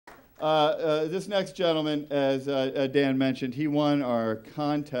This next gentleman, as Dan mentioned, he won our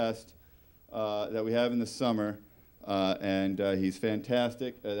contest that we have in the summer, and he's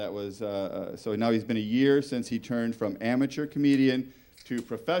fantastic. So now he's been a year since he turned from amateur comedian to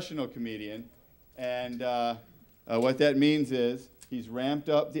professional comedian, and what that means is he's ramped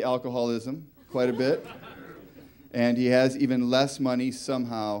up the alcoholism quite a bit, and he has even less money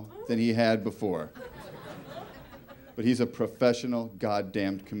somehow than he had before. But he's a professional,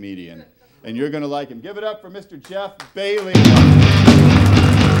 goddamned comedian. And you're going to like him. Give it up for Mr. Jeff Bailey.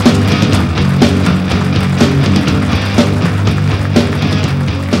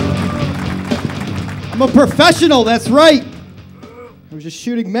 I'm a professional, that's right. I was just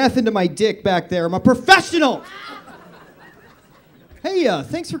shooting meth into my dick back there. I'm a professional. Hey,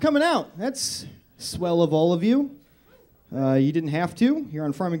 thanks for coming out. That's swell of all of you. You didn't have to. Here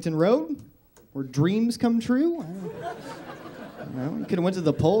on Farmington Road, where dreams come true. I don't know. You could have went to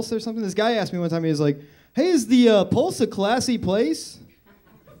the Pulse or something. This guy asked me one time, he was like, hey, is the Pulse a classy place?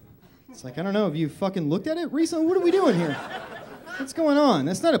 It's like, I don't know. Have you fucking looked at it recently? What are we doing here? What's going on?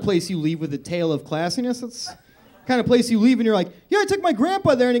 That's not a place you leave with a tale of classiness. That's the kind of place you leave and you're like, yeah, I took my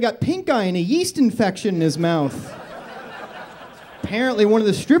grandpa there and he got pink eye and a yeast infection in his mouth. Apparently one of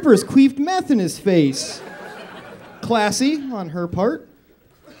the strippers queefed meth in his face. Classy on her part.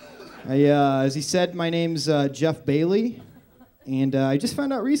 As he said, my name's Jeff Bailey, and I just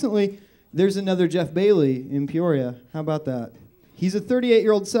found out recently there's another Jeff Bailey in Peoria. How about that? He's a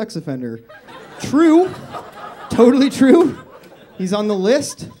 38-year-old sex offender. True. Totally true. He's on the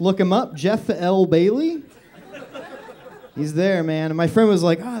list. Look him up. Jeff L. Bailey. He's there, man. And my friend was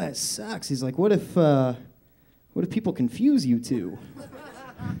like, oh, that sucks. He's like, what if people confuse you two?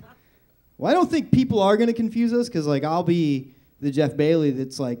 Well, I don't think people are going to confuse us, because, like, I'll be the Jeff Bailey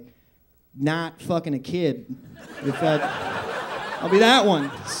that's, like, not fucking a kid. I'll be that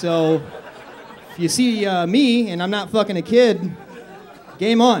one. So if you see me and I'm not fucking a kid,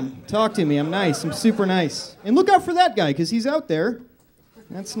 game on. Talk to me. I'm nice. I'm super nice. And look out for that guy, because he's out there.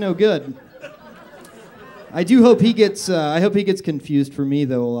 That's no good. I do hope he gets. I hope he gets confused for me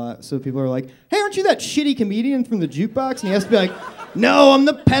though a lot. So people are like, "Hey, aren't you that shitty comedian from the Jukebox?" And he has to be like, "No, I'm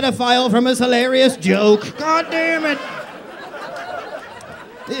the pedophile from his hilarious joke. God damn it!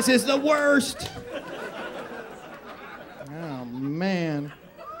 This is the worst." Oh man.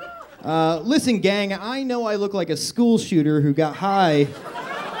 Listen, gang. I know I look like a school shooter who got high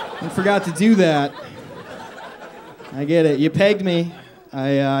and forgot to do that. I get it. You pegged me. I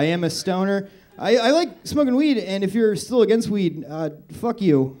am a stoner. I like smoking weed, and if you're still against weed, fuck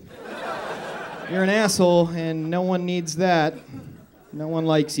you. You're an asshole, and no one needs that. No one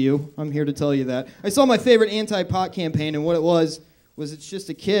likes you. I'm here to tell you that. I saw my favorite anti-pot campaign, and what it was it's just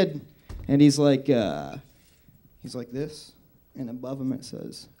a kid, and he's like this, and above him it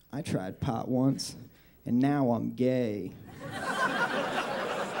says, "I tried pot once, and now I'm gay." How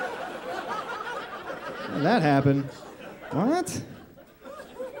did that happen? What?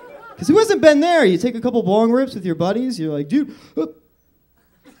 Because who hasn't been there? You take a couple bong rips with your buddies, you're like, dude,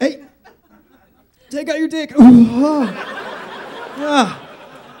 hey, take out your dick. I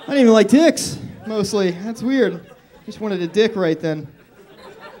don't even like dicks, mostly. That's weird. Just wanted a dick right then.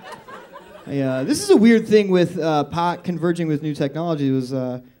 This is a weird thing with pot converging with new technology.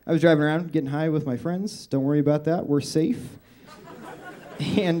 I was driving around getting high with my friends. Don't worry about that. We're safe.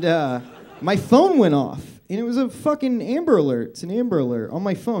 And my phone went off. And it was a fucking Amber Alert. It's an Amber Alert on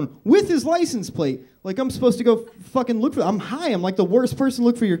my phone with his license plate. Like I'm supposed to go fucking look for. I'm high. I'm like the worst person to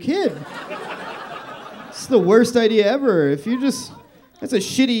look for your kid. It's the worst idea ever. That's a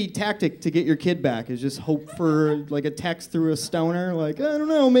shitty tactic to get your kid back. Is just hope for like a text through a stoner. Like I don't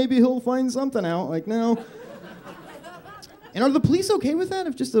know, maybe he'll find something out. Like no. And are the police okay with that?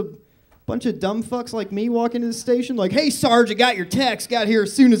 If just a bunch of dumb fucks like me walk into the station, like, hey Sarge, I got your text. Got here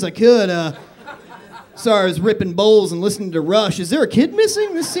as soon as I could. Sorry, I was ripping bowls and listening to Rush. Is there a kid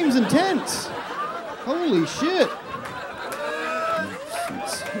missing? This seems intense. Holy shit.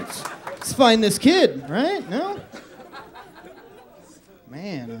 Let's find this kid, right? No?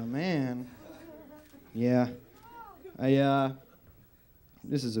 Man, oh man. Yeah.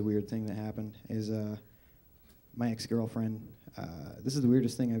 This is a weird thing that happened, is my ex-girlfriend, this is the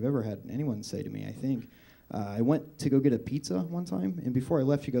weirdest thing I've ever had anyone say to me, I think. I went to go get a pizza one time, and before I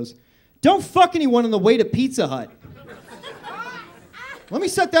left, she goes, "Don't fuck anyone on the way to Pizza Hut." Let me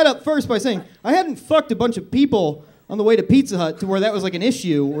set that up first by saying I hadn't fucked a bunch of people on the way to Pizza Hut to where that was like an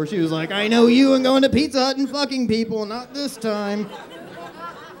issue, where she was like, "I know you and going to Pizza Hut and fucking people, not this time."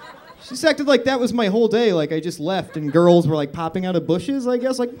 She just acted like that was my whole day, like I just left and girls were like popping out of bushes, I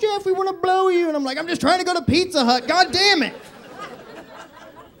guess, like, "Jeff, we want to blow you." And I'm like, "I'm just trying to go to Pizza Hut, god damn it."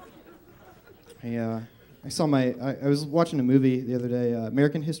 I saw I was watching a movie the other day,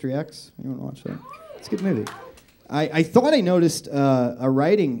 American History X. Anyone watch that? It's a good movie. I thought I noticed a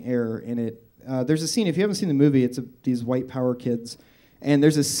writing error in it. There's a scene, if you haven't seen the movie, it's these white power kids. And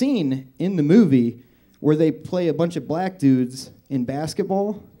there's a scene in the movie where they play a bunch of black dudes in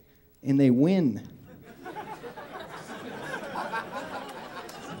basketball, and they win.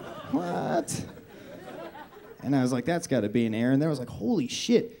 What? And I was like, that's got to be an error. And then I was like, holy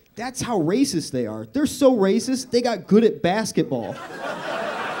shit, that's how racist they are. They're so racist, they got good at basketball.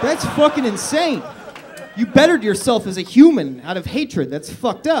 That's fucking insane. You bettered yourself as a human out of hatred. That's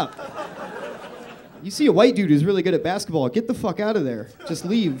fucked up. You see a white dude who's really good at basketball, get the fuck out of there. Just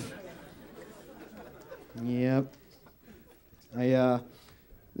leave. Yep.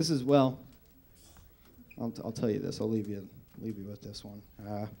 This is, well, I'll tell you this. I'll leave you with this one.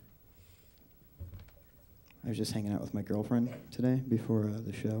 I was just hanging out with my girlfriend today before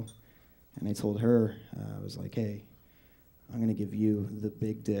the show, and I told her, I was like, hey, I'm going to give you the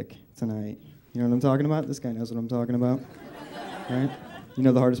big dick tonight. You know what I'm talking about? This guy knows what I'm talking about. Right? You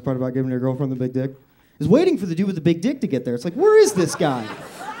know the hardest part about giving your girlfriend the big dick? Is waiting for the dude with the big dick to get there. It's like, where is this guy?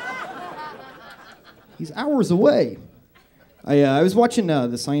 He's hours away. I was watching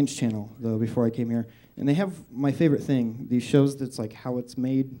the Science Channel, though, before I came here, and they have my favorite thing, these shows that's like how it's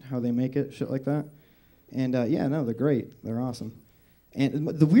made, how they make it, shit like that. And yeah, no, they're great. They're awesome. And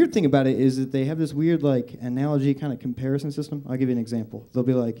the weird thing about it is that they have this weird like analogy kind of comparison system. I'll give you an example. They'll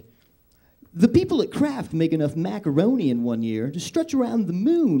be like, the people at Kraft make enough macaroni in 1 year to stretch around the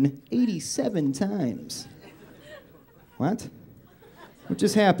moon 87 times. What? What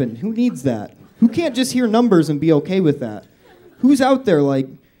just happened? Who needs that? Who can't just hear numbers and be okay with that? Who's out there like,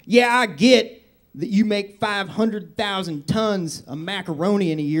 yeah, I get that you make 500,000 tons of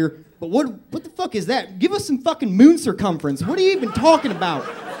macaroni in a year, but what the fuck is that? Give us some fucking moon circumference. What are you even talking about?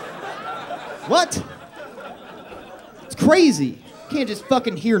 What? It's crazy. You can't just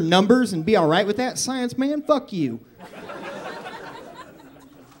fucking hear numbers and be all right with that. Science, man, fuck you.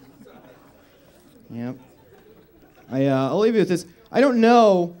 Yep. I'll leave you with this. I don't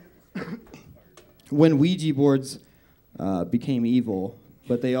know when Ouija boards became evil,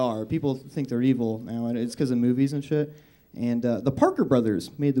 but they are. People think they're evil now, and it's because of movies and shit. And the Parker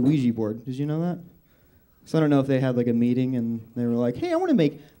brothers made the Ouija board. Did you know that? So I don't know if they had like a meeting and they were like, hey, I want to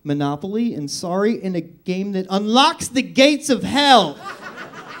make Monopoly and Sorry in a game that unlocks the gates of hell.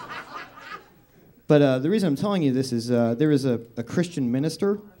 But the reason I'm telling you this is there was a Christian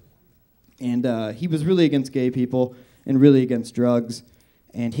minister, and he was really against gay people and really against drugs.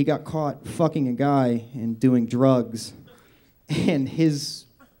 And he got caught fucking a guy and doing drugs. And his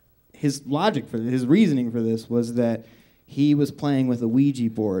logic for this, his reasoning for this was that he was playing with a Ouija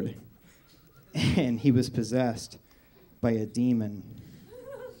board and he was possessed by a demon.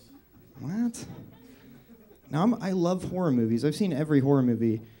 What? Now, I love horror movies. I've seen every horror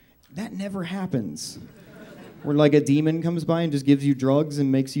movie. That never happens. Where like a demon comes by and just gives you drugs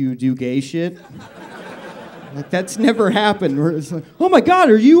and makes you do gay shit. Like, that's never happened. Where it's like, oh my God,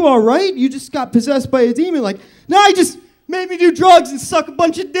 are you all right? You just got possessed by a demon. Like, no, I just made me do drugs and suck a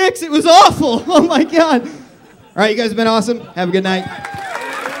bunch of dicks. It was awful. Oh my God. All right, you guys have been awesome. Have a good night.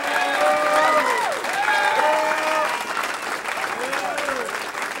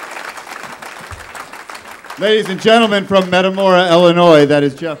 Ladies and gentlemen, from Metamora, Illinois, that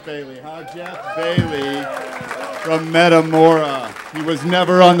is Jeff Bailey. How Jeff Bailey from Metamora. He was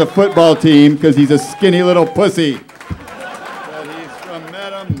never on the football team because he's a skinny little pussy. But he's from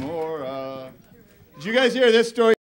Metamora. Did you guys hear this story?